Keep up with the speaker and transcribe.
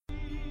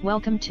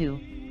Welcome to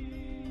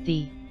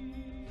the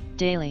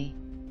Daily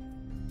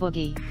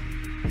Boogie.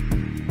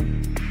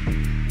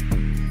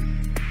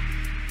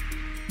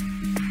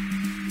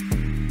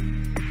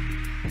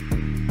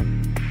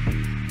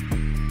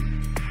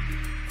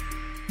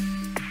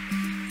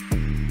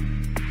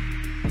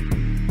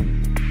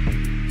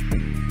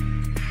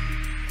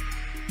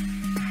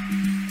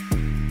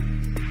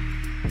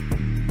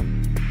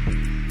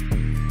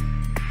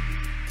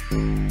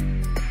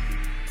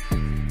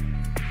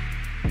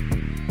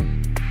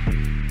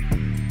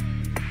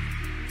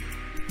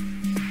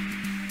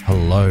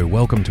 Hello,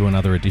 welcome to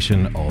another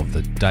edition of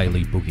the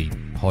Daily Boogie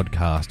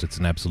podcast. It's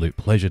an absolute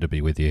pleasure to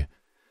be with you.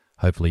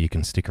 Hopefully you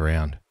can stick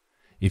around.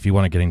 If you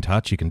want to get in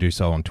touch, you can do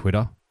so on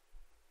Twitter.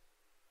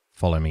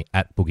 Follow me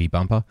at Boogie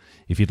Bumper.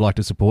 If you'd like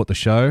to support the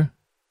show,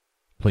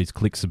 please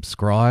click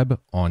subscribe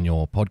on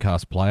your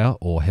podcast player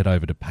or head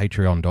over to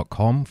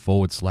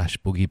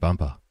patreon.com/Boogie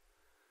Bumper.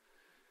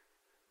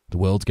 The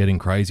world's getting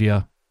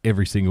crazier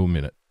every single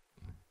minute.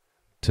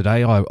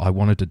 Today I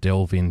wanted to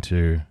delve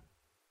into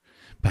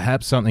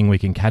perhaps something we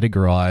can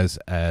categorize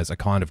as a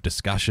kind of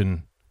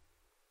discussion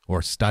or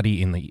a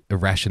study in the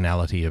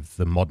irrationality of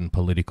the modern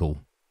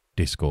political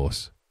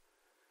discourse.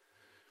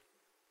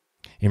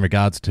 In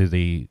regards to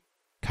the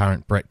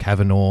current Brett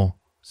Kavanaugh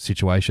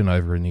situation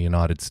over in the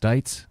United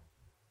States,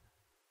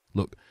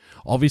 look,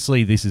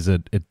 obviously this is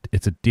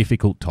it's a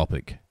difficult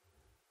topic,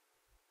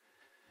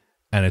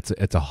 and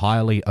it's a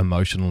highly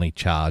emotionally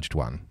charged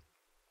one.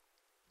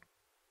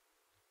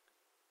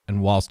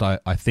 And whilst I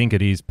think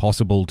it is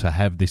possible to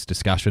have this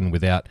discussion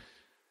without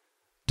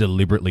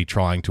deliberately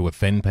trying to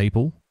offend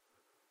people,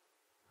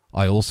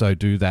 I also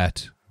do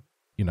that,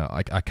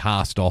 I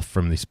cast off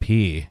from this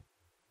pier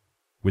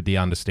with the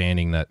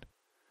understanding that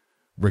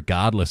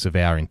regardless of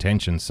our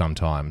intentions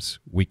sometimes,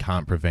 we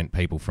can't prevent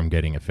people from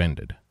getting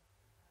offended.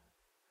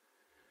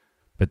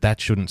 But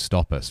that shouldn't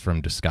stop us from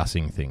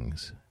discussing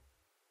things.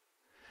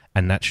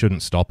 And that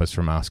shouldn't stop us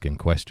from asking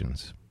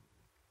questions.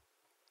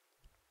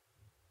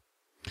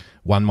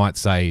 One might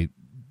say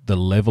the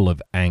level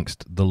of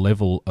angst, the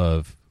level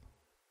of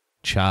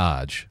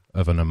charge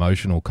of an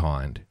emotional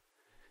kind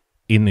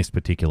in this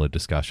particular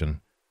discussion,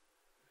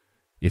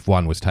 if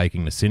one was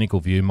taking the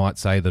cynical view, might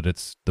say that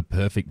it's the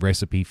perfect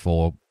recipe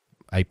for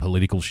a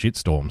political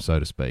shitstorm, so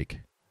to speak.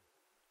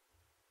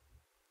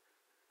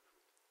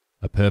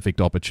 A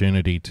perfect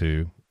opportunity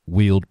to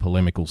wield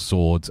polemical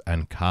swords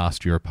and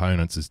cast your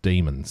opponents as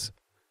demons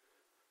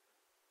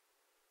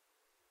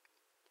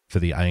for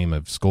the aim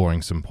of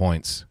scoring some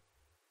points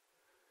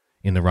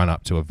in the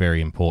run-up to a very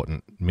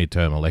important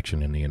midterm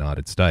election in the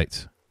United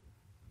States.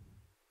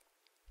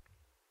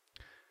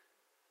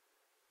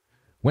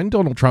 When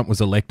Donald Trump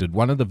was elected,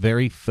 one of the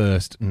very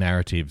first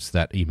narratives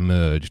that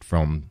emerged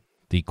from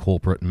the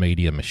corporate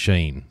media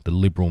machine, the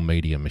liberal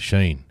media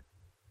machine,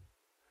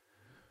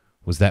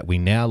 was that we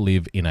now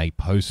live in a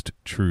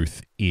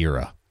post-truth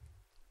era.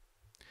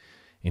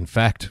 In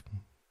fact,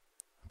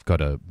 I've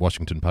got a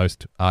Washington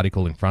Post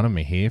article in front of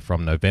me here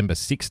from November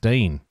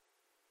 16,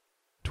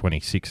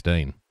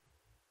 2016.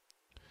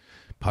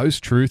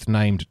 Post-Truth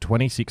named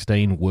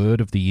 2016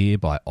 Word of the Year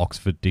by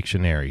Oxford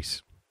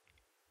Dictionaries.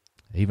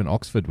 Even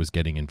Oxford was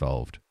getting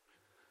involved.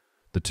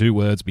 The two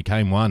words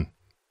became one.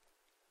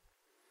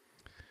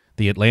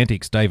 The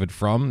Atlantic's David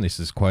Fromm, this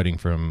is quoting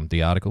from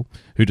the article,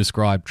 who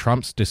described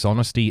Trump's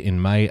dishonesty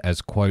in May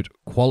as, quote,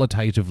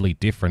 qualitatively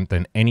different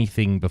than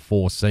anything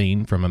before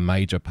seen from a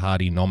major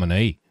party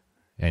nominee,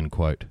 end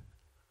quote.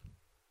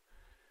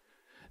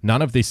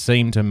 None of this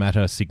seemed to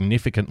matter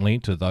significantly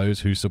to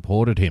those who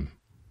supported him.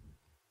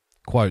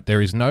 Quote,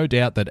 there is no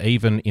doubt that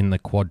even in the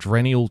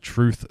quadrennial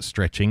truth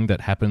stretching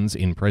that happens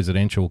in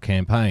presidential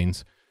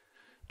campaigns,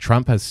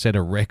 Trump has set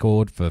a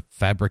record for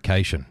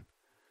fabrication.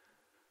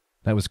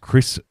 That was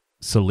Chris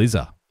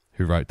Cillizza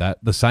who wrote that,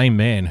 the same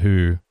man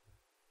who,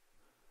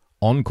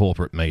 on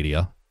corporate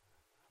media,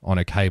 on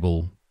a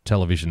cable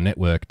television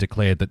network,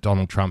 declared that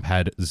Donald Trump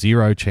had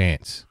zero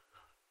chance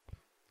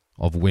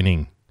of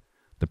winning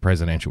the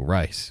presidential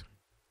race.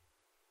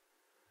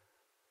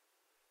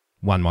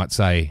 One might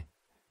say,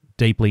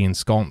 deeply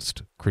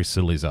ensconced Chris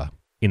Cillizza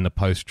in the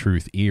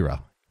post-truth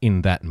era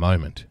in that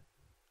moment.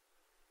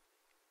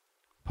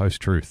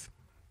 Post-truth.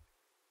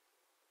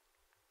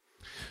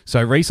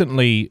 So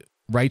recently,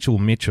 Rachel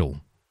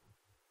Mitchell,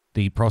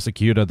 the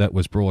prosecutor that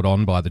was brought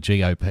on by the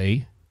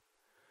GOP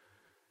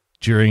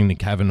during the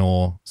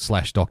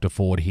Kavanaugh/Dr.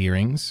 Ford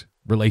hearings,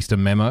 released a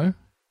memo.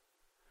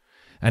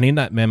 And in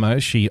that memo,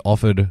 she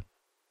offered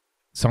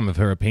some of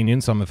her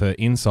opinions, some of her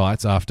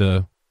insights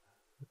after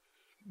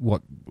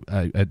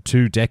a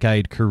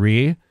 2-decade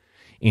career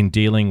in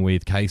dealing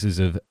with cases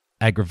of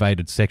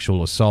aggravated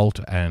sexual assault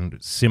and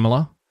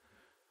similar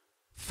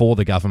for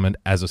the government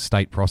as a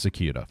state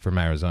prosecutor from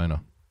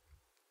Arizona.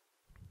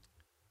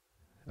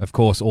 Of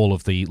course, all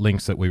of the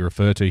links that we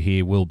refer to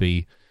here will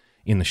be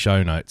in the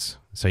show notes,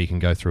 so you can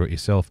go through it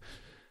yourself.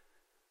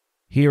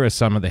 Here are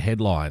some of the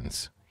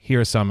headlines. Here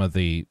are some of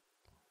the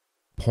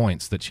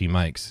points that she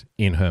makes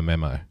in her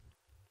memo.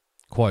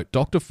 Quote,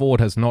 Dr. Ford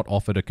has not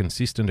offered a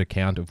consistent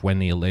account of when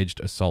the alleged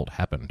assault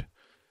happened.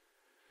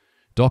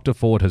 Dr.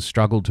 Ford has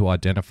struggled to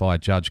identify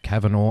Judge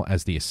Kavanaugh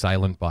as the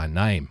assailant by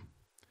name.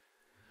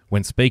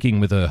 When speaking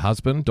with her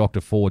husband,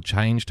 Dr. Ford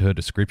changed her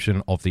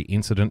description of the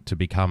incident to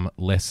become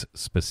less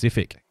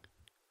specific.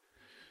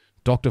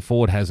 Dr.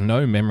 Ford has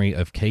no memory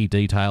of key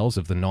details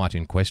of the night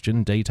in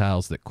question,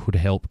 details that could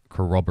help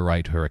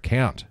corroborate her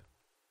account.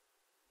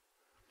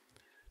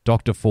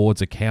 Dr.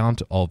 Ford's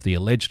account of the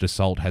alleged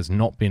assault has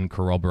not been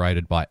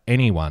corroborated by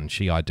anyone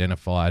she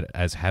identified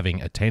as having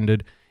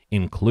attended,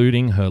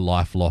 including her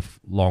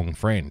lifelong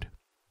friend.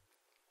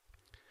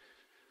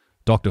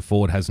 Dr.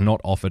 Ford has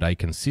not offered a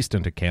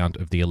consistent account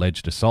of the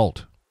alleged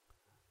assault.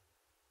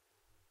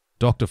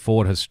 Dr.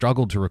 Ford has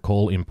struggled to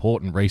recall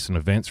important recent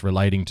events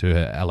relating to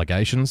her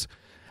allegations,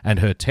 and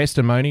her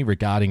testimony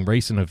regarding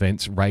recent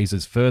events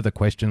raises further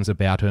questions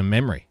about her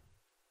memory.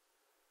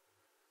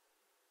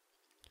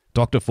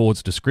 Dr.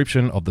 Ford's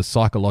description of the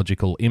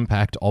psychological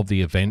impact of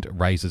the event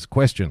raises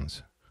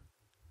questions.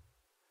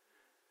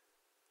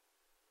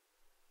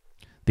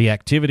 The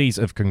activities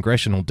of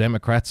congressional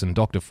Democrats and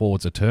Dr.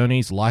 Ford's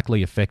attorneys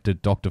likely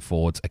affected Dr.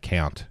 Ford's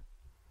account.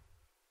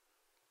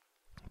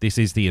 This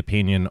is the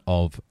opinion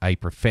of a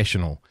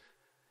professional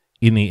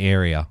in the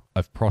area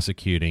of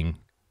prosecuting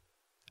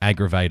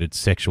aggravated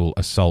sexual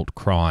assault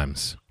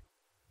crimes,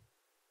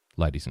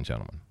 ladies and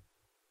gentlemen.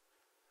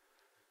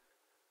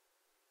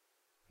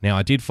 Now,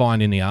 I did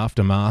find in the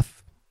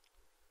aftermath,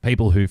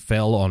 people who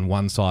fell on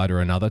one side or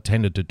another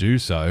tended to do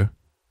so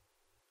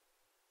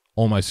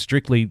almost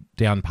strictly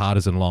down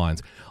partisan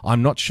lines.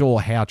 I'm not sure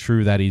how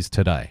true that is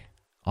today.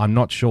 I'm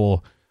not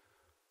sure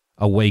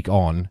a week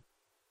on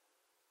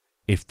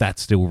if that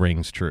still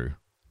rings true.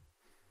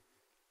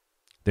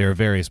 There are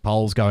various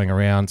polls going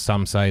around.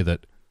 Some say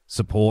that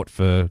support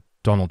for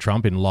Donald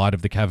Trump in light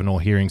of the Kavanaugh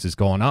hearings has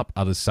gone up.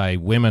 Others say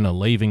women are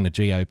leaving the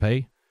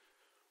GOP.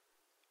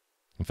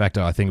 In fact,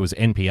 I think it was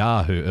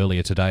NPR who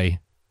earlier today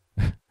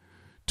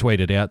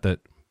tweeted out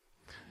that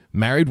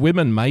married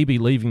women may be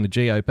leaving the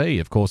GOP.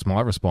 Of course,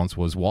 my response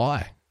was,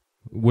 why?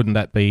 Wouldn't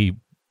that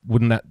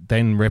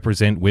then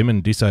represent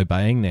women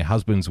disobeying their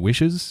husbands'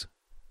 wishes?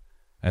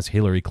 As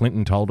Hillary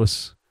Clinton told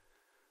us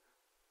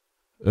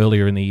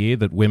earlier in the year,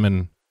 that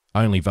women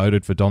only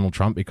voted for Donald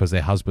Trump because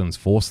their husbands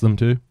forced them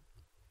to.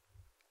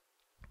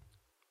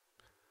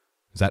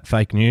 Is that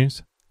fake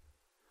news?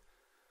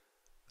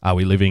 Are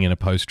we living in a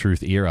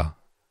post-truth era?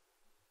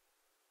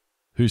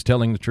 Who's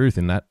telling the truth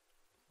in that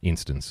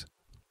instance?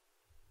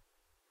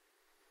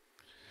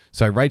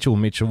 So Rachel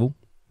Mitchell,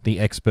 the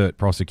expert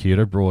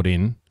prosecutor brought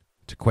in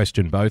to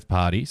question both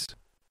parties.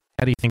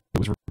 How do you think it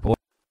was reported?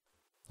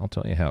 I'll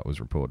tell you how it was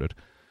reported.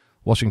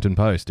 Washington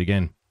Post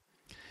again.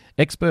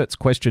 Experts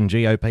question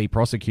GOP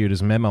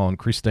prosecutor's memo on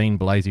Christine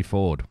Blasey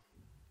Ford.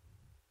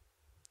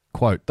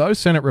 Quote, though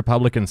Senate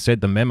Republicans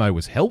said the memo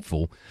was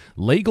helpful,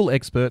 legal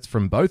experts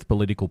from both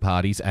political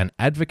parties and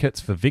advocates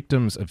for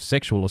victims of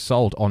sexual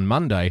assault on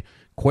Monday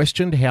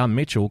questioned how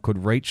Mitchell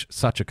could reach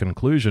such a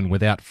conclusion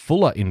without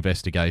fuller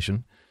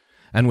investigation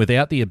and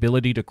without the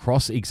ability to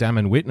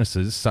cross-examine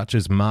witnesses such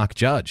as Mark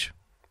Judge.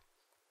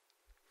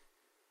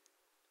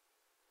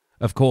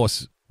 Of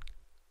course,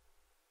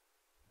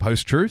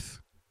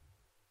 post-truth,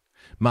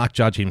 Mark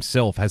Judge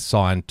himself has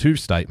signed 2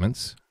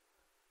 statements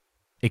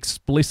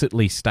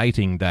explicitly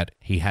stating that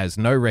he has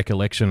no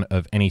recollection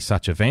of any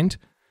such event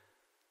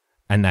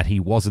and that he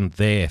wasn't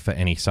there for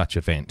any such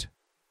event.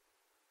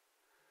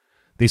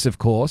 This, of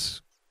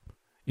course,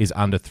 is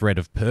under threat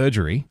of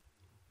perjury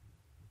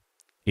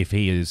if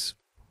he is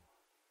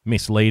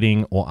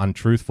misleading or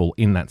untruthful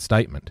in that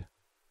statement.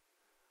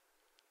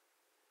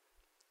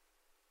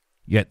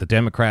 Yet the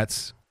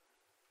Democrats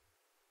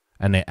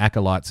and their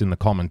acolytes in the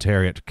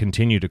commentariat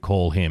continue to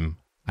call him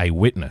a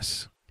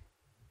witness.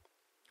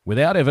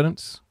 Without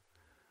evidence,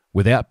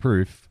 without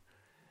proof,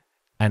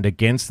 and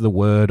against the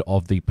word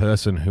of the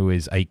person who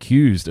is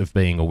accused of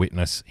being a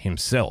witness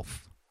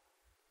himself.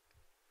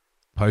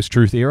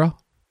 Post-truth era?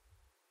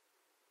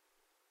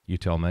 You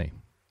tell me.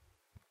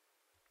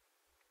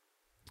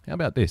 How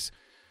about this?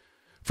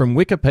 From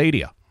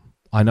Wikipedia.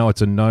 I know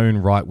it's a known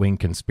right-wing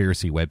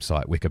conspiracy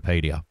website,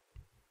 Wikipedia.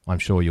 I'm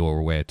sure you're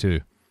aware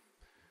too.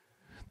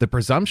 The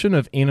presumption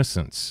of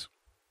innocence.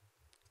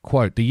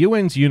 Quote, the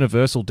UN's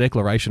Universal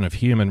Declaration of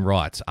Human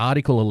Rights,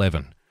 Article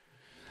 11.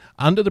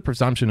 Under the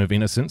presumption of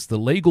innocence, the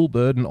legal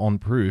burden on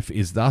proof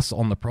is thus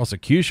on the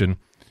prosecution,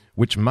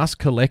 which must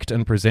collect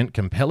and present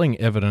compelling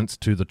evidence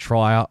to the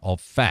trier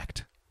of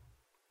fact.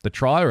 The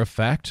trier of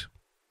fact,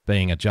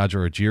 being a judge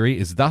or a jury,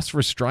 is thus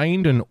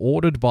restrained and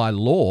ordered by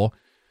law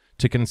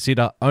to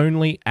consider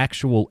only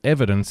actual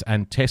evidence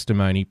and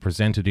testimony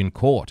presented in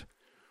court.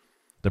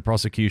 The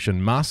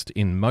prosecution must,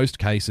 in most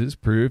cases,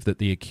 prove that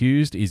the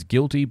accused is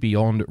guilty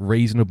beyond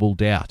reasonable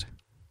doubt.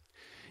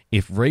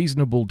 If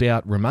reasonable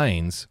doubt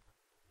remains,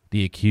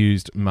 the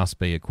accused must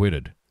be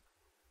acquitted.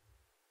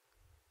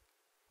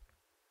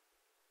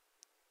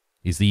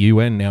 Is the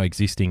UN now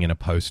existing in a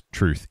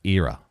post-truth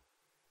era?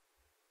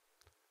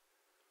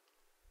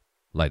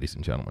 Ladies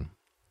and gentlemen.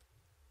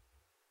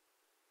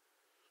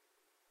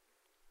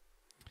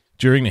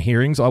 During the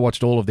hearings, I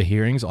watched all of the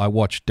hearings. I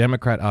watched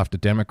Democrat after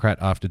Democrat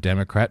after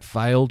Democrat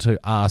fail to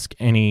ask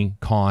any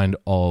kind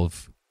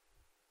of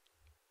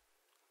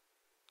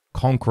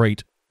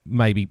concrete,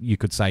 maybe you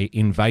could say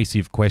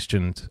invasive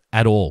questions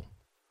at all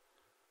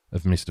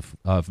of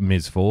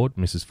Ms. Ford,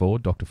 Mrs.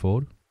 Ford, Dr.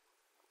 Ford.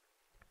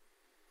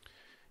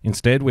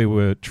 Instead, we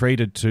were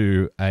treated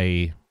to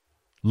a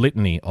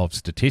litany of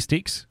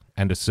statistics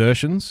and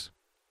assertions.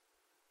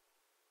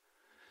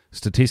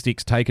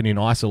 Statistics taken in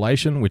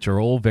isolation, which are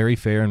all very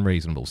fair and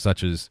reasonable,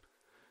 such as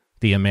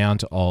the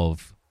amount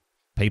of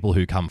people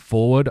who come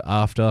forward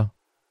after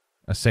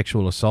a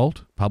sexual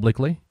assault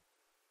publicly,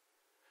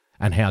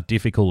 and how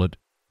difficult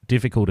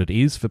it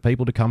is for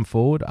people to come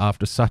forward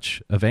after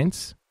such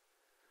events.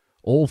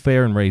 All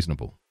fair and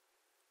reasonable.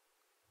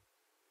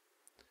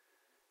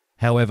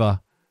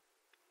 However,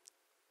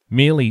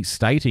 merely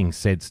stating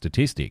said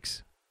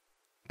statistics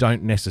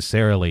don't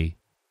necessarily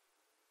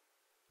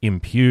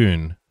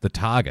impugn the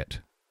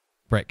target,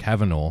 Brett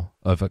Kavanaugh,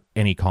 of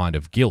any kind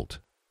of guilt.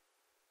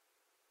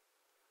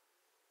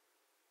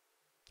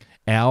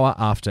 Hour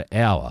after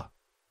hour,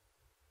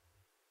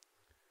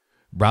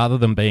 rather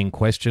than being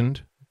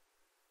questioned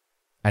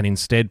and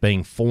instead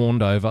being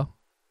fawned over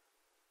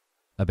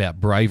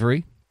about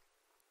bravery,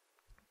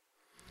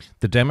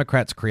 the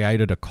Democrats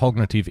created a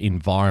cognitive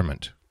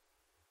environment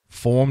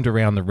formed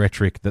around the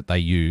rhetoric that they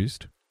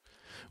used,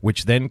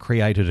 which then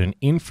created an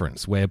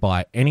inference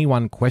whereby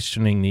anyone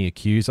questioning the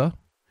accuser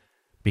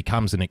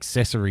becomes an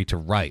accessory to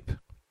rape,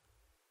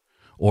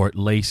 or at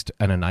least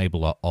an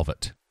enabler of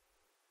it.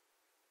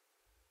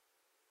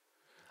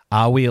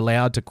 Are we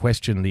allowed to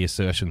question the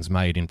assertions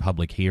made in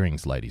public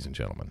hearings, ladies and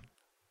gentlemen,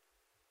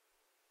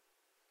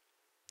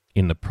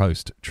 in the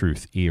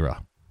post-truth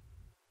era?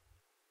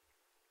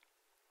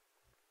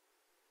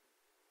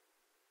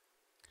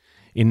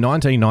 In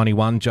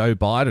 1991, Joe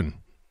Biden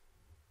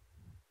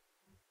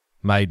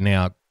made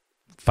now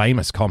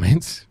famous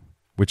comments,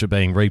 which are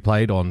being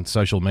replayed on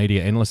social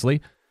media endlessly,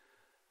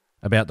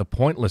 about the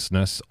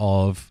pointlessness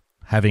of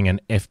having an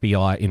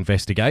FBI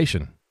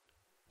investigation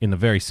in the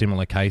very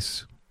similar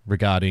case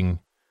regarding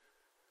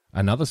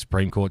another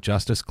Supreme Court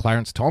Justice,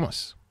 Clarence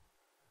Thomas,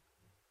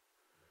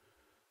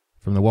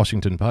 from the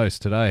Washington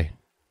Post today.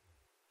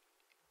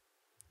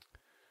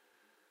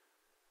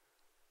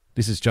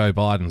 This is Joe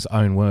Biden's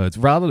own words.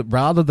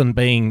 Rather than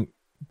being,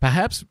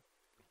 perhaps,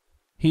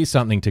 here's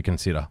something to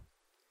consider.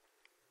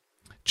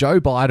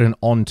 Joe Biden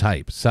on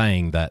tape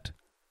saying that,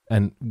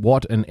 and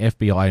what an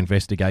FBI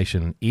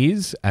investigation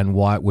is and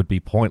why it would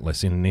be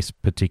pointless in this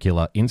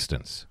particular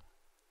instance,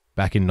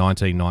 back in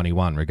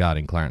 1991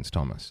 regarding Clarence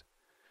Thomas.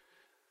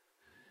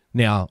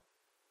 Now,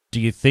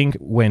 do you think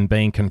when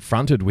being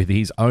confronted with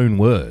his own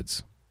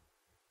words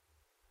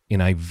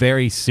in a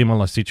very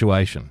similar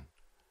situation,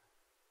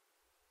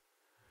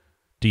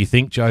 do you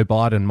think Joe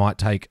Biden might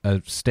take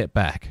a step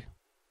back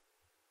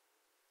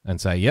and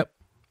say, yep,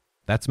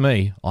 that's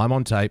me, I'm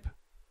on tape,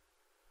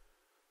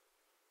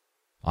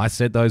 I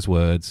said those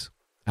words,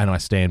 and I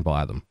stand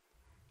by them?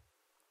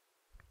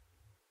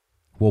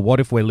 Well, what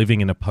if we're living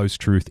in a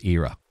post-truth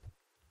era?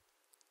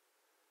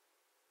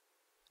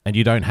 And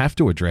you don't have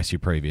to address your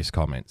previous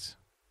comments.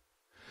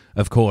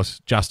 Of course,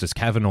 Justice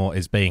Kavanaugh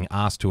is being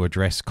asked to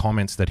address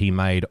comments that he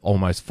made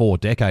almost 4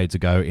 decades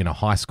ago in a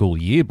high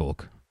school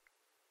yearbook.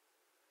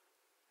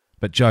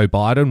 But Joe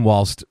Biden,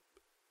 whilst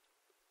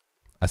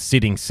a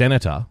sitting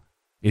senator,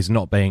 is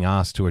not being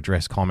asked to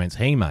address comments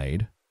he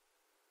made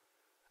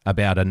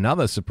about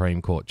another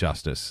Supreme Court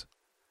justice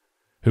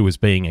who was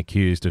being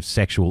accused of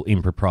sexual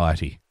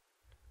impropriety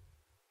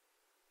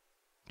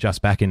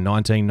just back in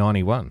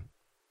 1991.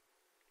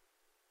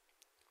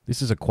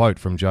 This is a quote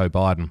from Joe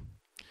Biden.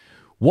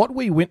 What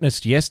we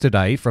witnessed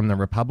yesterday from the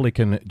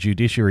Republican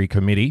Judiciary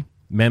Committee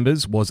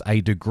members was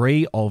a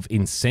degree of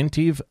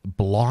incentive,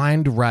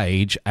 blind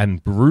rage,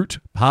 and brute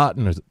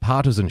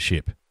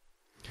partisanship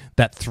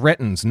that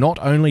threatens not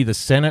only the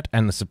Senate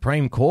and the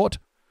Supreme Court,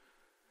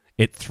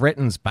 it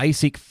threatens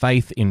basic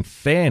faith in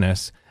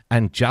fairness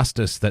and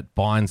justice that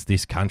binds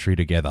this country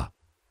together.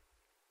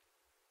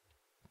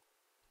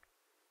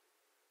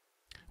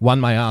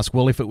 One may ask,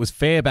 well, if it was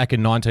fair back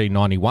in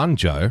 1991,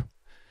 Joe,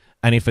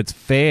 and if it's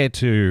fair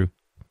to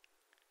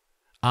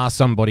ask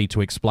somebody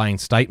to explain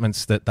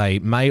statements that they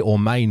may or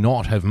may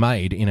not have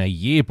made in a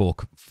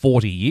yearbook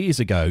 40 years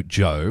ago,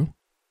 Joe,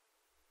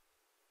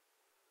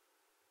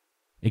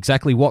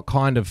 exactly what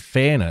kind of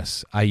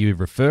fairness are you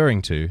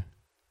referring to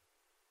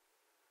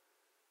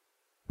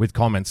with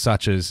comments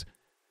such as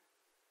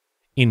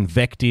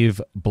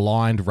invective,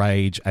 blind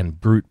rage,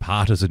 and brute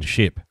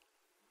partisanship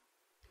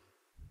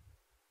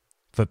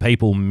for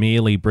people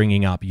merely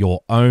bringing up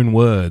your own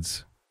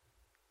words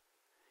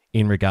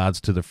in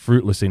regards to the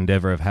fruitless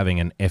endeavour of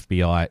having an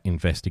FBI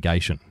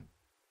investigation?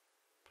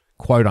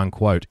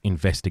 Quote-unquote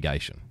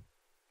investigation.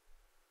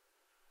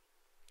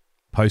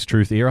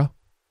 Post-truth era?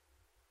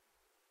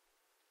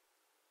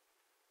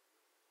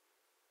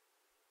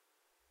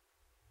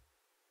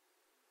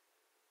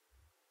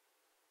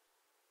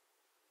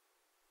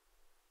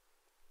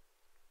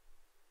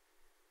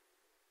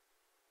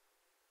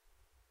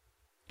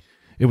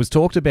 It was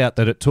talked about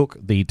that it took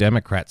the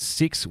Democrats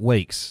 6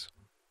 weeks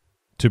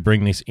to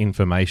bring this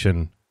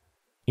information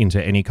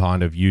into any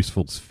kind of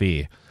useful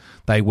sphere.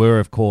 They were,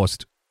 of course,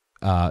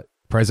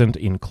 present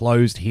in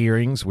closed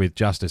hearings with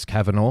Justice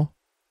Kavanaugh,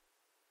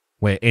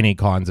 where any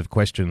kinds of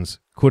questions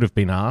could have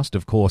been asked.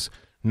 Of course,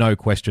 no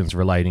questions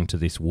relating to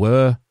this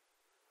were,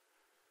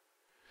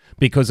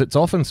 because it's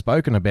often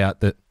spoken about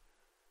that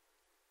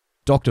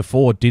Dr.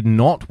 Ford did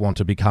not want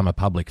to become a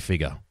public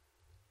figure,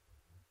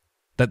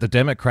 that the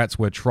Democrats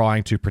were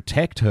trying to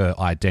protect her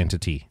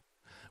identity,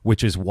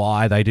 which is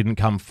why they didn't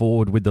come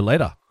forward with the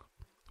letter,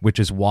 which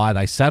is why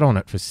they sat on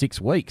it for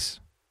 6 weeks.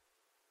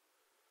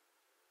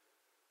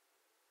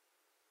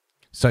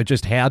 So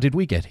just how did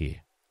we get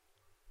here?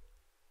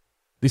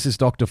 This is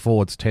Dr.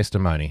 Ford's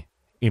testimony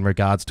in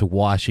regards to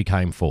why she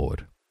came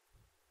forward.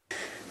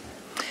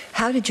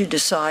 How did you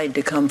decide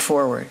to come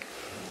forward?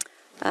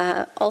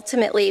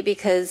 Ultimately,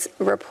 because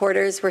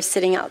reporters were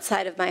sitting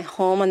outside of my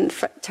home and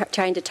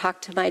trying to talk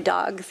to my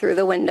dog through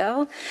the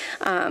window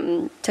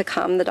to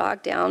calm the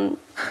dog down.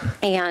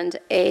 And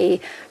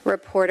a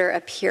reporter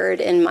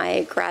appeared in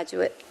my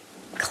graduate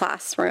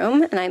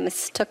classroom, and I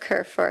mistook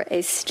her for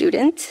a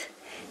student.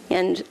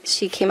 And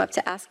she came up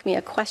to ask me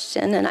a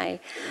question, and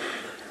I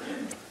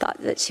thought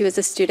that she was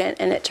a student,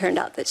 and it turned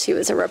out that she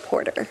was a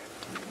reporter.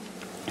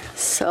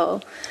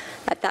 So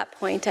at that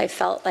point, I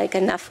felt like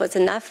enough was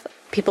enough.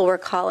 People were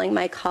calling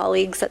my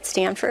colleagues at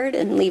Stanford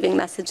and leaving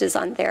messages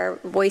on their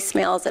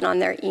voicemails and on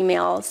their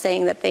email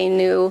saying that they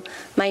knew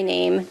my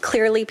name.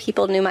 Clearly,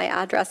 people knew my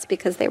address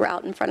because they were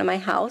out in front of my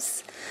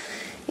house.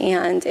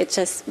 And it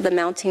just, the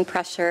mounting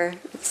pressure,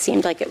 it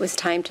seemed like it was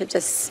time to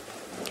just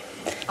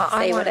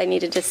say what I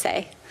needed to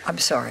say. I'm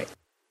sorry.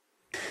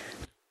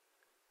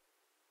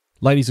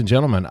 Ladies and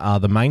gentlemen, are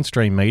the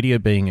mainstream media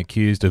being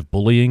accused of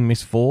bullying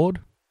Miss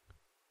Ford?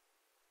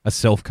 A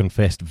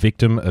self-confessed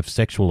victim of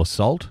sexual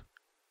assault?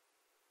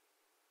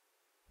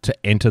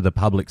 To enter the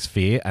public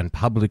sphere and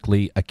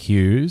publicly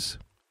accuse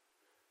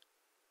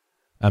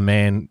a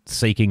man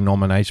seeking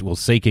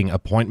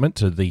appointment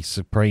to the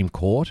Supreme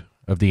Court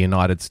of the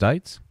United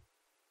States?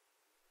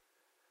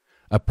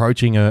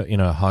 Approaching her in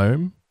her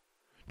home,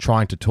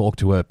 trying to talk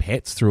to her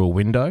pets through a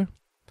window?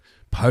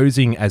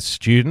 Posing as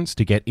students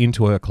to get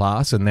into her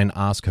class and then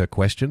ask her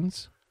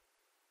questions?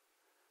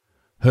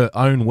 Her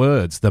own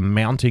words, the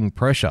mounting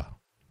pressure.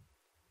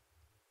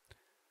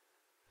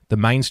 The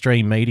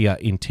mainstream media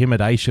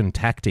intimidation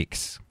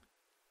tactics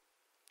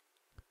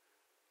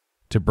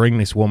to bring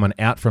this woman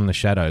out from the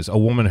shadows, a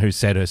woman who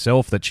said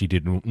herself that she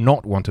did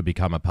not want to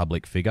become a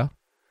public figure,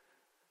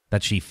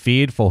 that she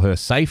feared for her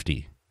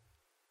safety,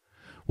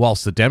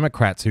 whilst the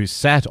Democrats who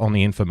sat on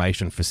the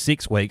information for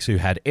 6 weeks, who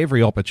had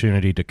every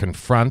opportunity to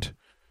confront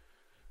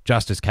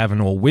Justice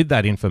Kavanaugh with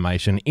that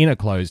information in a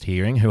closed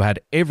hearing, who had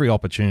every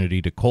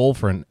opportunity to call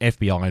for an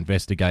FBI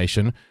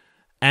investigation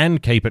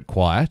and keep it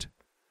quiet,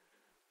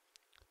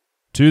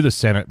 to the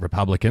Senate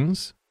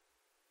Republicans,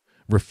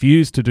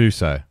 refused to do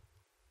so.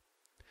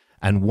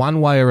 And one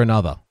way or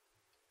another,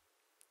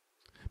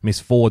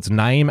 Miss Ford's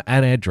name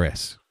and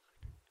address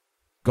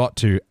got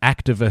to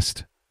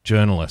activist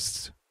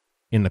journalists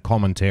in the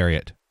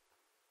commentariat.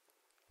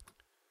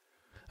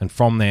 And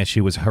from there she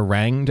was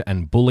harangued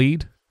and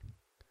bullied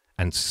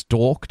and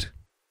stalked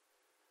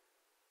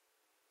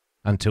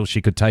until she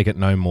could take it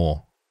no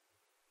more.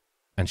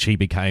 And she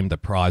became the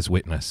prize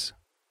witness.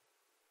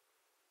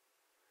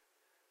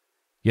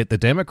 Yet the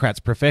Democrats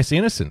profess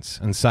innocence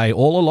and say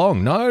all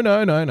along,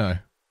 no.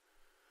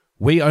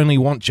 We only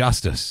want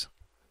justice.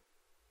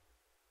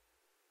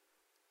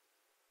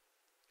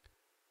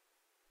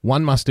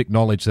 One must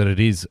acknowledge that it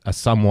is a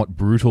somewhat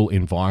brutal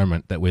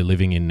environment that we're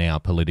living in now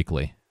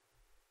politically.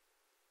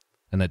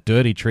 And that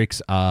dirty tricks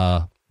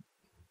are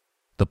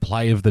the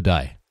play of the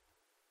day.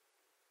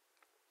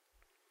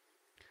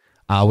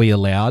 Are we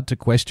allowed to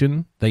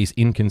question these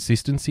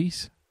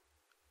inconsistencies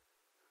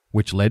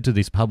which led to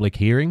this public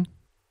hearing?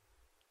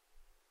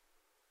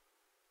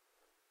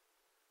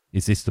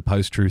 Is this the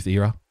post-truth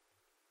era?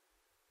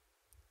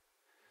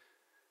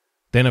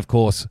 Then, of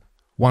course,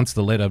 once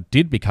the letter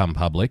did become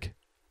public,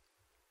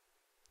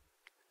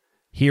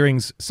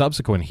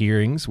 subsequent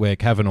hearings where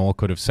Kavanaugh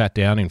could have sat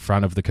down in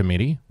front of the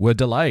committee were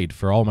delayed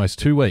for almost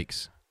 2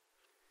 weeks.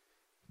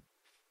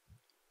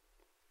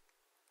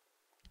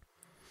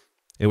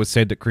 It was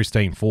said that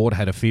Christine Ford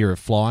had a fear of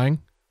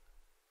flying,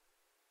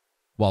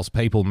 whilst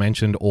people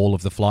mentioned all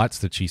of the flights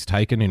that she's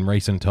taken in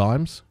recent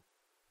times.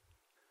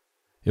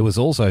 It was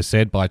also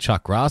said by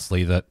Chuck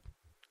Grassley that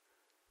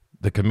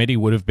the committee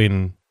would have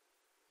been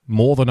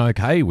more than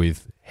okay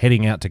with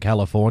heading out to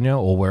California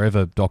or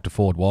wherever Dr.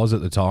 Ford was at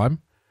the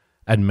time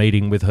and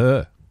meeting with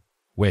her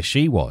where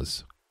she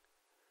was.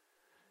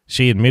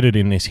 She admitted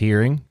in this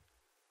hearing,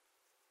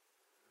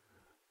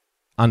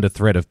 under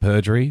threat of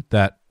perjury,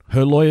 that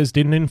her lawyers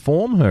didn't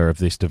inform her of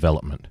this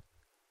development.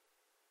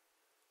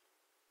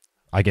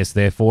 I guess,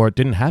 therefore, it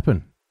didn't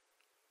happen.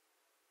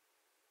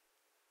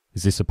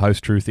 Is this a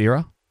post-truth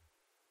era?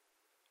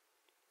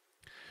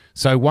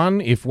 So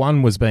if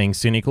one was being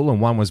cynical and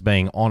one was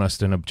being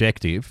honest and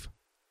objective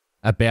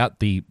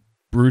about the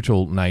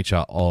brutal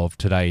nature of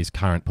today's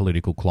current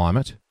political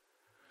climate,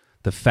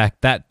 the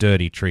fact that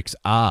dirty tricks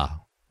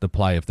are the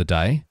play of the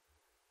day,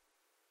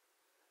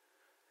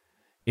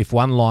 if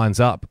one lines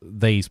up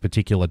these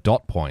particular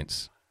dot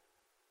points,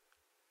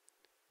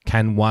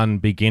 can one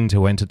begin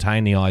to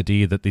entertain the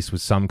idea that this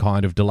was some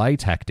kind of delay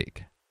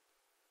tactic?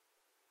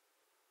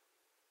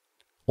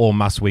 Or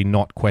must we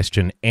not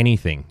question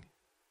anything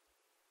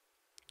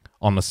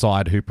on the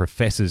side who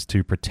professes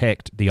to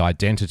protect the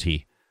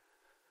identity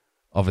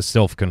of a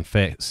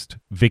self-confessed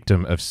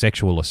victim of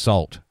sexual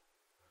assault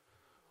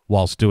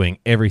whilst doing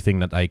everything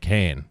that they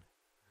can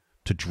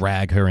to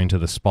drag her into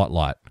the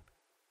spotlight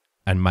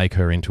and make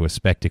her into a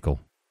spectacle?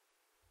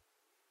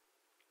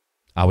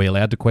 Are we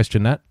allowed to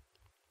question that?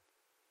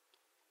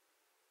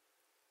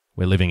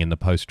 We're living in the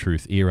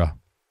post-truth era.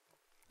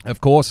 Of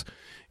course,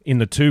 in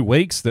the 2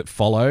 weeks that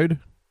followed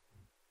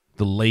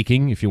the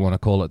leaking, if you want to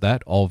call it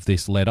that, of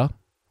this letter,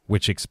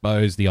 which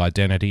exposed the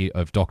identity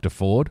of Dr.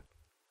 Ford,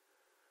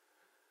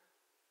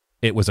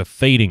 it was a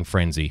feeding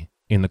frenzy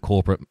in the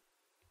corporate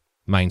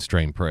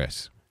mainstream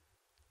press.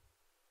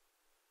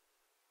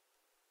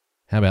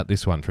 How about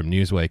this one from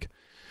Newsweek?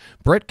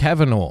 Brett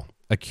Kavanaugh,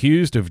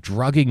 accused of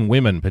drugging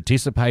women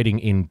participating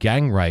in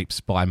gang rapes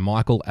by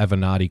Michael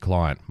Avenatti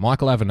client.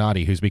 Michael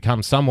Avenatti, who's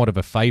become somewhat of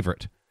a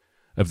favourite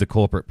of the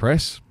corporate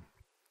press.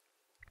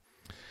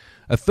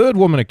 A third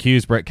woman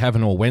accused Brett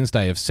Kavanaugh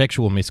Wednesday of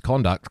sexual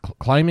misconduct,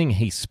 claiming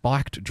he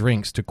spiked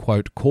drinks to,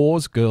 quote,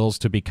 cause girls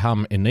to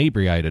become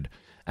inebriated,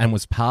 and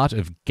was part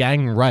of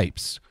gang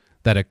rapes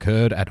that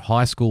occurred at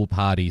high school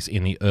parties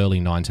in the early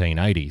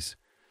 1980s.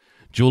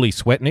 Julie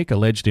Swetnick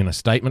alleged in a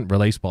statement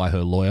released by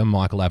her lawyer,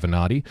 Michael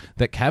Avenatti,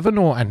 that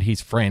Kavanaugh and his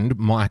friend,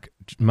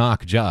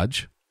 Mark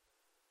Judge,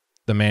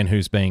 the man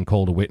who's being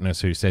called a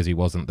witness who says he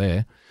wasn't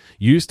there,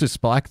 used to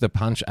spike the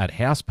punch at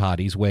house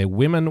parties where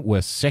women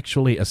were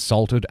sexually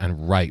assaulted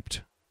and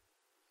raped.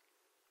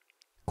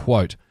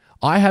 Quote,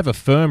 I have a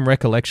firm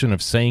recollection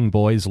of seeing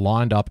boys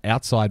lined up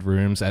outside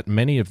rooms at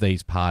many of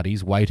these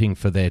parties waiting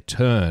for their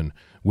turn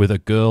with a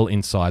girl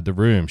inside the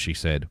room, she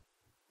said.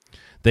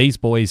 These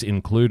boys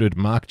included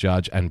Mark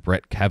Judge and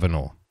Brett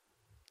Kavanaugh.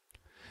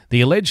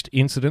 The alleged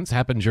incidents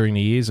happened during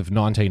the years of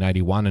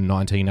 1981 and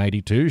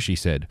 1982, she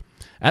said.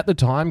 At the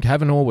time,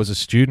 Kavanaugh was a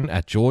student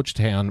at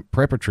Georgetown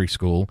Preparatory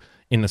School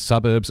in the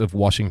suburbs of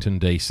Washington,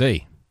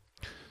 D.C.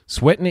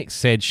 Swetnick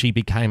said she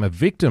became a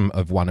victim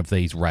of one of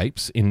these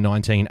rapes in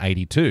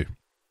 1982.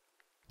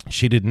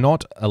 She did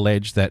not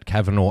allege that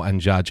Kavanaugh and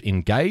Judge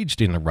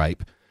engaged in the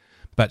rape,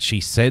 but she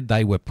said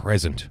they were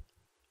present.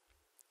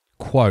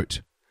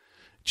 Quote,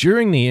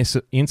 during the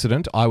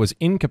incident, I was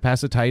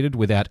incapacitated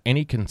without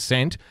any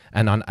consent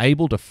and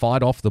unable to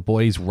fight off the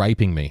boys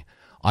raping me.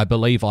 I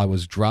believe I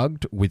was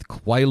drugged with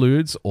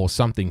Quaaludes or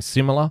something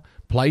similar,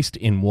 placed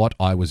in what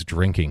I was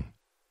drinking.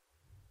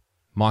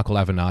 Michael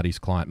Avenatti's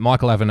client.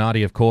 Michael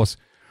Avenatti, of course,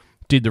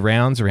 did the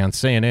rounds around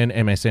CNN,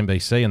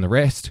 MSNBC and the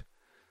rest,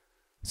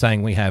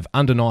 saying we have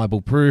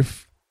undeniable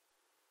proof.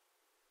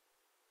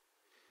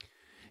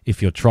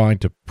 If you're trying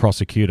to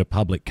prosecute a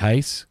public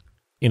case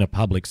in a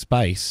public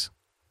space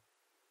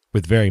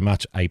with very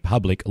much a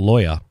public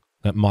lawyer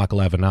that Michael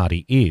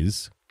Avenatti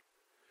is,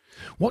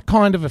 what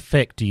kind of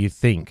effect do you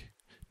think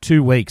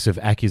 2 weeks of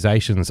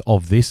accusations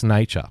of this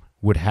nature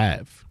would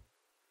have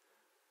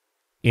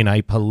in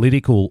a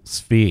political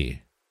sphere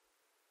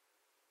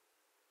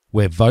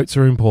where votes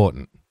are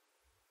important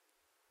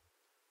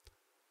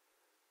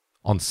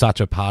on such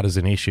a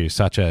partisan issue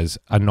such as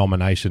a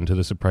nomination to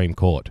the Supreme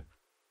Court?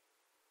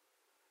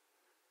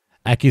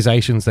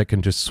 Accusations that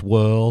can just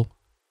swirl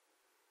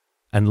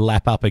and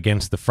lap up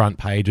against the front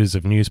pages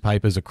of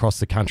newspapers across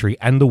the country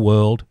and the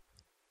world.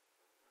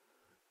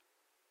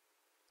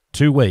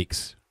 2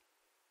 weeks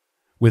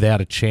without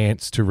a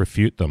chance to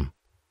refute them,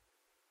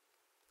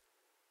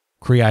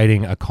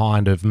 creating a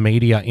kind of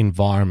media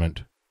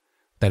environment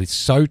that is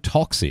so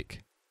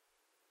toxic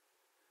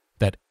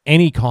that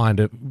any kind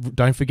of,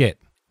 don't forget,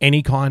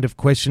 any kind of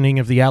questioning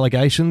of the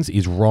allegations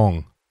is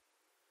wrong.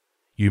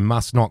 You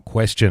must not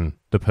question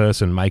the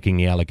person making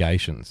the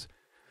allegations.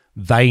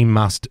 They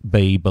must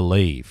be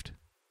believed.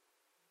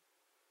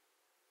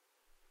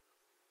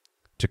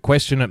 To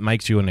question it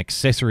makes you an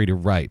accessory to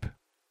rape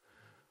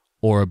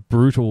or a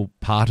brutal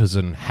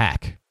partisan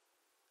hack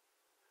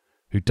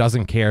who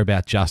doesn't care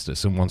about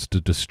justice and wants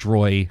to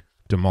destroy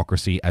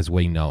democracy as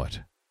we know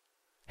it.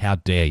 How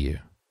dare you?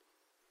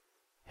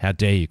 How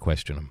dare you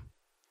question them?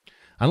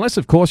 Unless,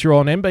 of course, you're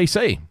on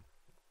NBC,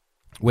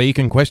 where you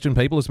can question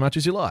people as much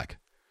as you like.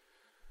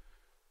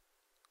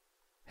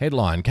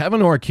 Headline,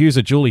 Kavanaugh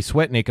accuser Julie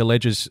Swetnick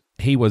alleges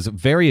he was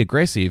very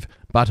aggressive,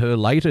 but her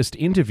latest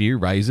interview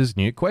raises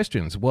new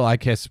questions. Well, I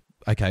guess,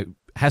 okay,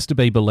 has to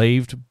be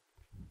believed,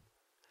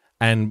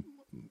 and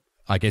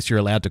I guess you're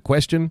allowed to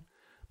question,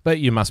 but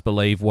you must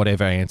believe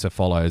whatever answer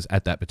follows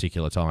at that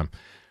particular time.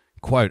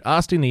 Quote,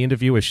 asked in the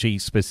interview if she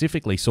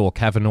specifically saw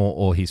Kavanaugh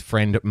or his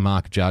friend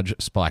Mark Judge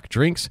spike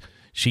drinks,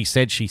 she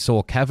said she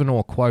saw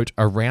Kavanaugh, quote,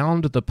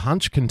 around the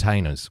punch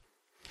containers,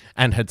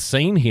 and had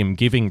seen him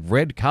giving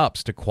red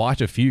cups to quite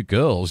a few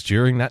girls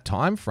during that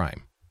time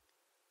frame.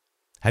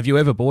 Have you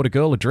ever bought a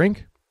girl a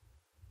drink?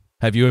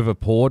 Have you ever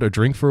poured a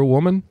drink for a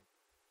woman?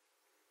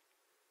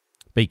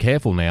 Be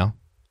careful now.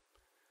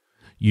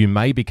 You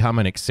may become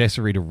an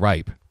accessory to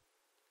rape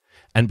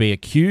and be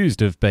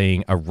accused of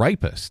being a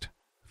rapist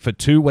for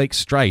 2 weeks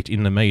straight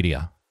in the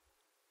media.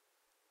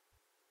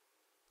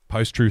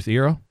 Post-truth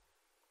era?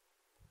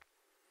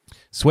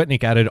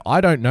 Swetnick added, I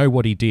don't know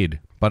what he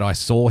did, but I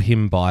saw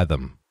him buy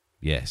them.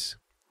 Yes.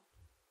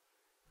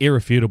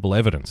 Irrefutable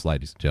evidence,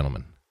 ladies and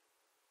gentlemen.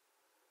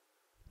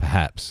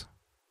 Perhaps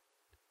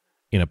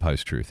in a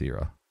post-truth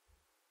era.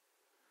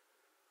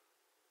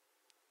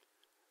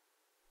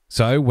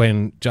 So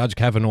when Judge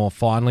Kavanaugh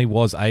finally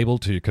was able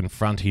to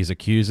confront his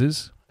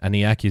accusers and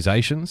the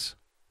accusations,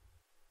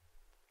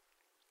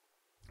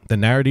 the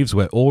narratives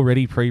were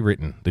already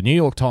pre-written. The New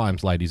York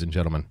Times, ladies and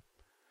gentlemen.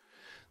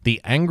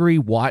 The angry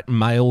white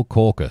male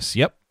caucus.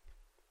 Yep.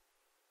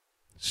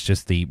 It's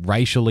just the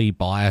racially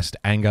biased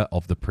anger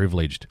of the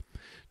privileged.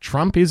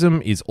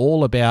 Trumpism is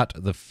all about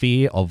the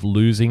fear of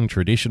losing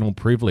traditional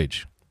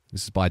privilege.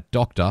 This is by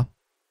Dr.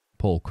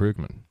 Paul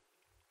Krugman.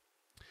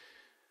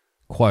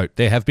 Quote,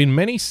 there have been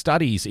many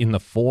studies in the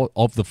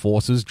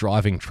forces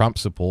driving Trump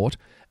support,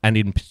 and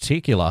in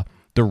particular,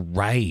 the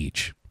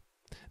rage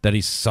that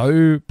is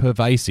so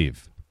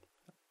pervasive,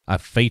 a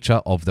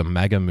feature of the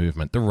MAGA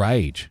movement. The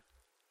rage.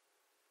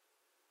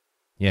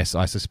 Yes,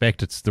 I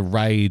suspect it's the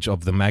rage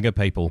of the MAGA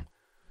people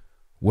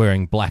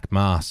wearing black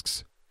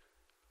masks,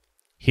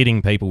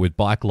 hitting people with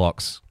bike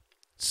locks,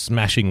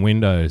 smashing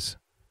windows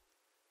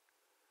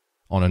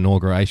on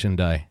Inauguration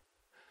Day,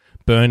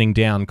 burning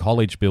down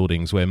college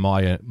buildings where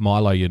Milo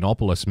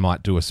Yiannopoulos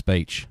might do a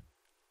speech,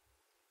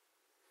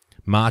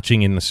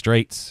 marching in the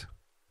streets,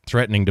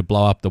 threatening to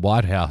blow up the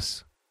White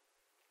House.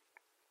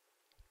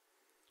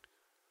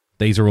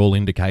 These are all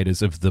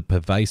indicators of the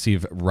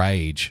pervasive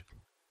rage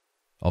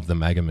of the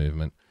MAGA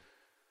movement.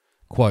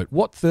 Quote,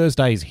 what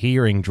Thursday's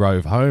hearing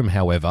drove home,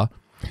 however,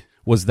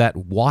 was that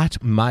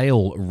white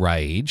male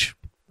rage.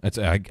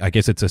 I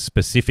guess it's a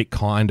specific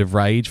kind of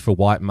rage for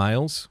white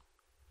males.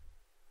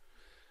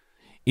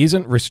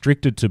 Isn't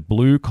restricted to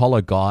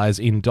blue-collar guys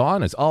in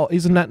diners. Oh,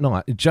 isn't that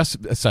nice?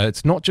 So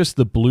it's not just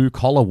the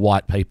blue-collar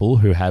white people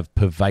who have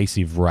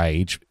pervasive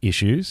rage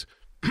issues.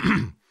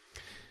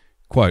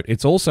 Quote,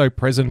 it's also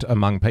present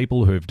among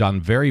people who have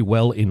done very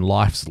well in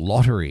life's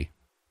lottery.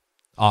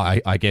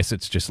 I guess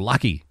it's just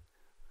lucky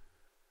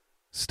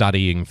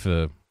studying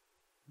for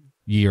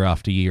year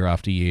after year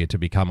after year to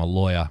become a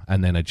lawyer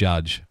and then a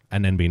judge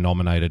and then be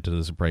nominated to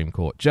the Supreme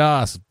Court.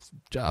 Just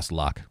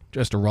luck.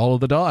 Just a roll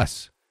of the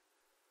dice.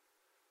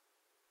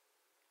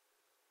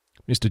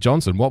 Mr.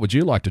 Johnson, what would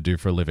you like to do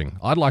for a living?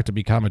 I'd like to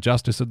become a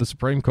justice of the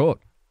Supreme Court.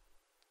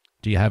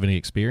 Do you have any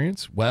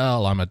experience?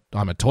 Well, I'm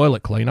a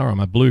toilet cleaner. I'm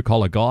a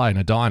blue-collar guy in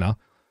a diner.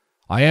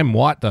 I am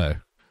white, though.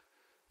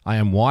 I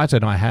am white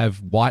and I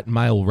have white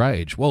male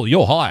rage. Well,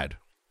 you're hired.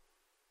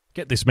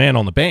 Get this man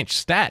on the bench.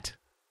 Stat.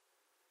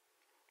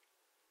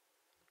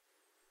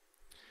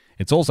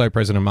 It's also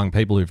present among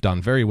people who've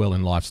done very well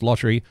in life's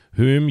lottery,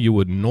 whom you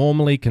would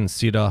normally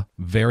consider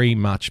very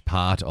much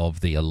part of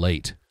the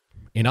elite.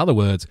 In other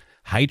words,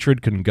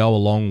 hatred can go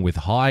along with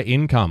high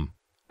income,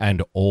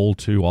 and all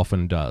too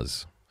often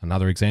does.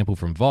 Another example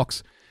from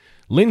Vox.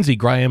 Lindsey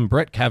Graham,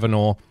 Brett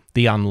Kavanaugh,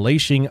 the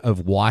unleashing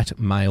of white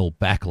male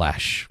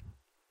backlash.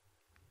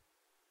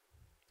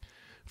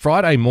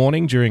 Friday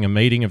morning, during a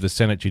meeting of the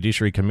Senate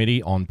Judiciary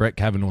Committee on Brett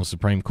Kavanaugh's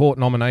Supreme Court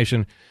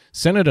nomination,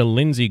 Senator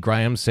Lindsey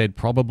Graham said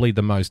probably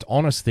the most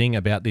honest thing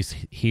about this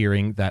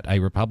hearing that a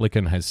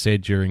Republican has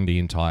said during the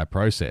entire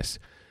process.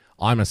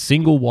 I'm a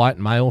single white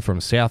male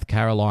from South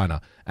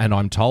Carolina, and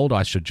I'm told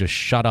I should just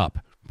shut up,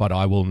 but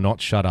I will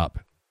not shut up.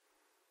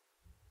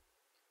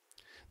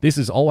 This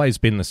has always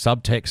been the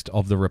subtext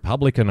of the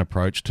Republican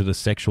approach to the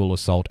sexual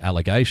assault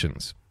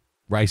allegations.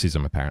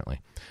 Racism,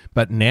 apparently.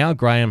 But now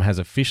Graham has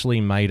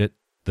officially made it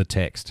the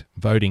text.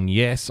 Voting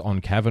yes on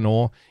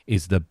Kavanaugh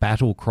is the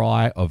battle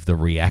cry of the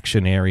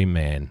reactionary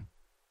man.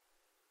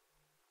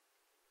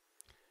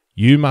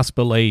 You must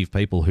believe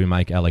people who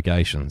make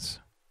allegations.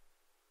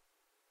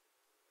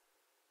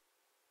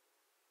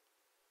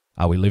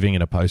 Are we living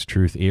in a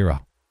post-truth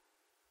era?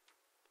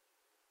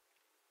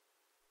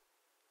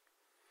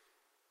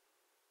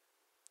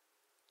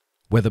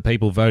 Whether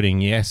people voting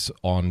yes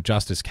on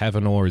Justice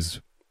Kavanaugh is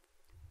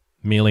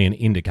merely an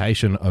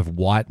indication of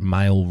white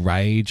male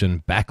rage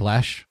and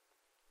backlash,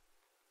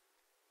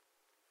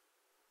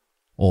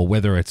 or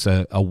whether it's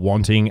a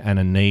wanting and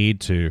a need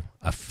to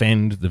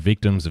offend the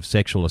victims of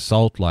sexual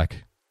assault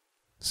like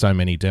so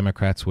many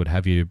Democrats would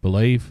have you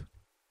believe,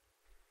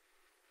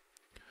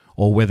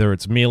 or whether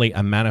it's merely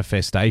a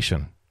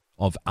manifestation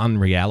of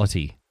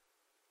unreality.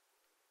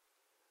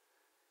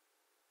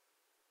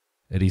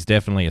 It is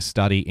definitely a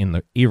study in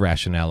the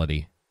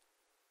irrationality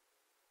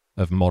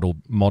of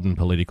modern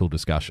political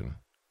discussion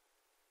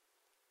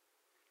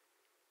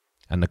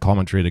and the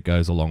commentary that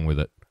goes along with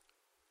it.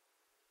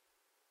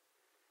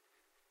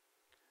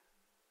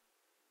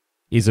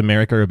 Is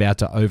America about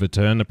to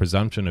overturn the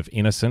presumption of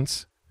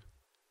innocence,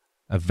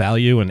 a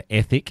value and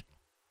ethic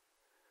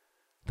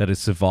that has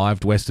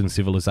survived Western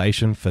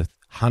civilization for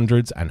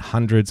hundreds and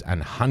hundreds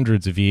and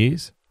hundreds of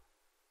years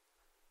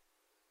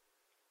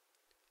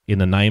in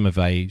the name of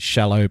a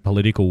shallow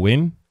political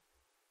win?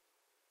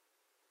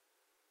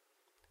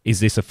 Is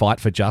this a fight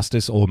for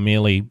justice or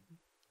merely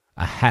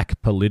a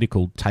hack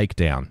political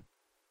takedown?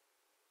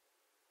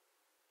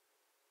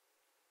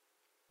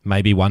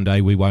 Maybe one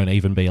day we won't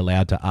even be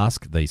allowed to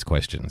ask these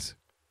questions.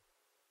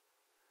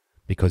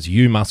 Because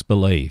you must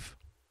believe.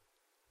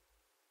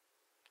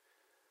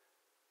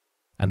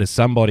 And as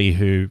somebody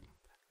who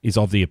is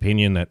of the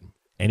opinion that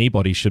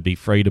anybody should be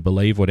free to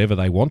believe whatever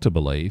they want to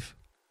believe,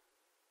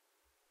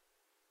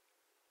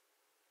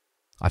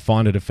 I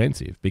find it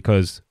offensive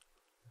because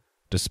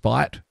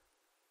despite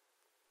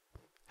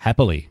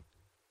happily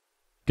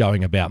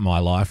going about my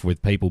life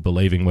with people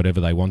believing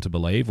whatever they want to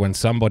believe, when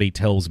somebody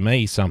tells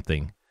me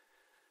something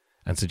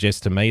and suggests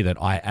to me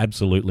that I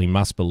absolutely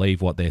must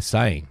believe what they're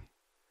saying,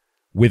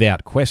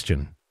 without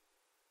question,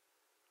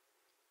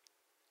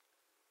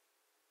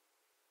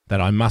 that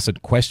I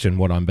mustn't question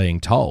what I'm being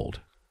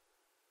told,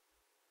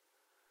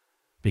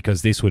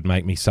 because this would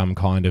make me some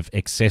kind of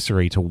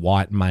accessory to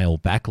white male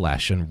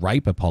backlash and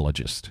rape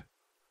apologist,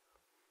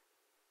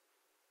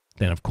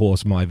 then of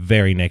course my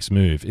very next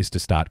move is to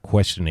start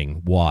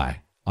questioning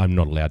why I'm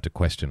not allowed to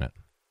question it.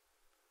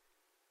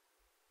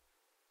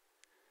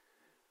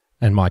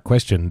 And my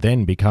question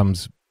then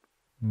becomes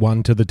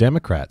one to the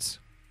Democrats.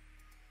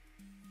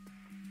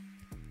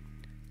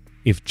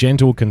 If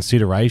gentle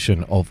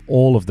consideration of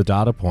all of the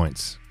data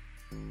points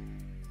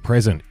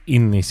present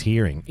in this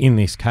hearing, in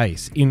this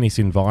case, in this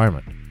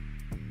environment,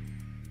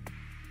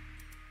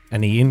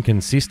 and the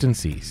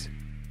inconsistencies,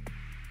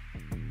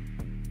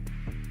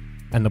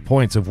 and the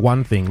points of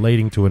one thing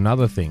leading to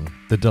another thing,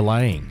 the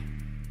delaying,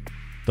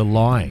 the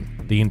lying,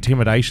 the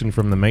intimidation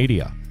from the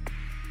media,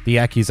 the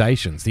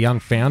accusations, the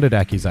unfounded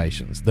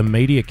accusations, the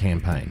media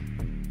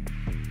campaign.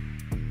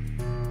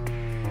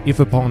 If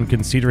upon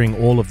considering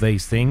all of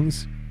these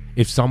things,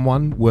 if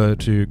someone were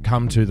to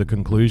come to the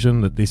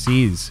conclusion that this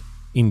is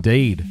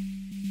indeed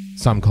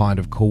some kind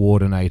of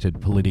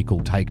coordinated political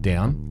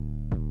takedown,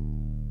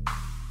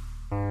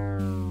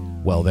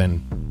 well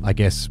then, I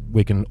guess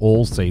we can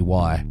all see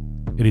why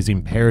it is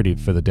imperative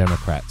for the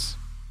Democrats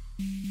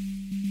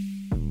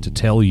to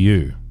tell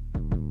you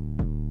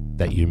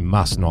that you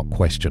must not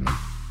question them.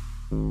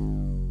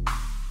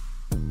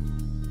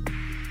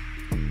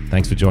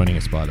 Thanks for joining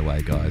us, by the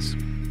way, guys.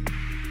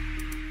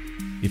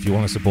 If you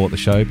want to support the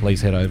show,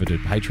 please head over to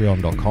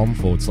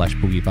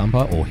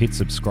patreon.com/boogiebumper or hit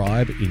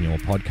subscribe in your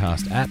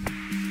podcast app.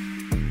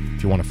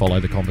 If you want to follow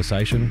the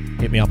conversation,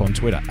 hit me up on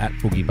Twitter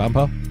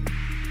 @boogiebumper.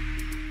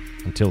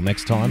 Until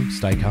next time,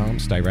 stay calm,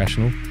 stay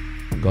rational.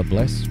 God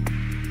bless.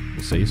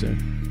 We'll see you soon.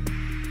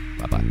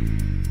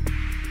 Bye-bye.